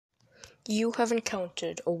You have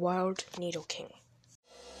encountered a wild Nidoking.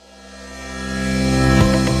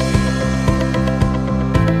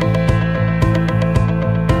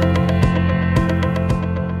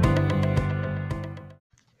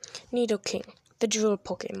 Nidoking, the drill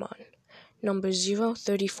Pokemon. Number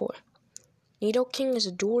 034. Nidoking is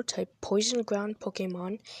a dual-type poison ground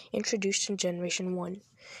Pokemon introduced in Generation 1.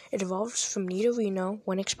 It evolves from Nidorino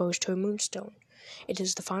when exposed to a Moonstone. It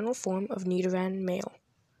is the final form of Nidoran male.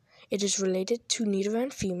 It is related to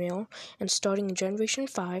Nidoran female, and starting in Generation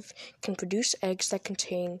 5, can produce eggs that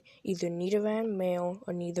contain either Nidoran male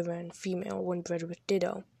or Nidoran female when bred with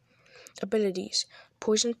Ditto. Abilities: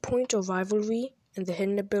 Poison Point or Rivalry, and the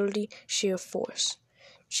hidden ability Sheer Force.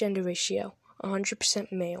 Gender ratio: 100%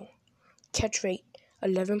 male. Catch rate: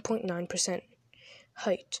 11.9%.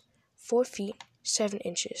 Height: 4 feet 7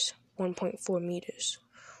 inches, 1.4 meters.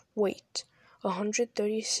 Weight: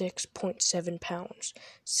 136.7 pounds,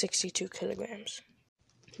 62 kilograms.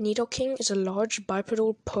 Nidoking is a large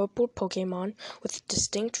bipedal purple Pokemon with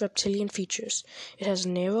distinct reptilian features. It has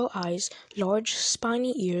narrow eyes, large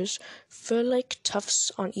spiny ears, fur-like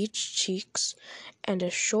tufts on each cheeks, and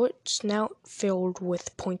a short snout filled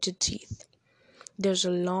with pointed teeth. There's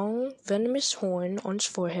a long, venomous horn on its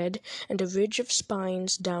forehead and a ridge of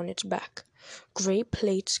spines down its back. Gray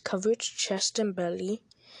plates cover its chest and belly,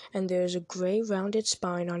 and there is a gray rounded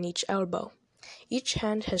spine on each elbow. Each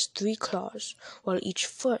hand has 3 claws, while each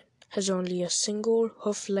foot has only a single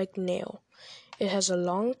hoof-like nail. It has a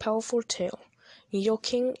long, powerful tail.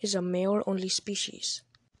 Nidoking is a male-only species.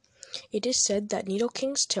 It is said that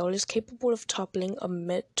Nidoking's tail is capable of toppling a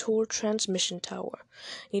metal transmission tower.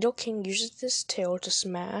 Nidoking uses this tail to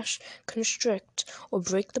smash, constrict, or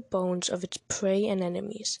break the bones of its prey and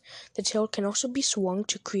enemies. The tail can also be swung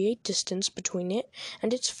to create distance between it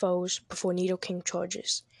and its foes before Nidoking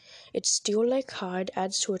charges. Its steel-like hide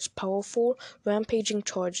adds to its powerful, rampaging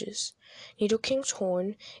charges. Nidoking's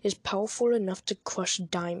horn is powerful enough to crush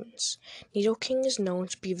diamonds. Nidoking is known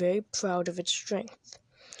to be very proud of its strength.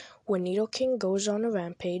 When Nidoking goes on a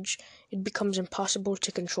rampage, it becomes impossible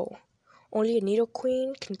to control. Only a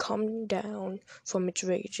Nidoqueen can calm down from its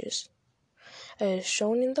rages. As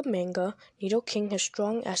shown in the manga, Nidoking has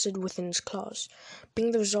strong acid within its claws.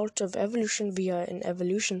 Being the result of evolution via an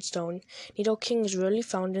evolution stone, Nidoking is rarely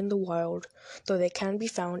found in the wild, though they can be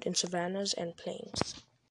found in savannas and plains.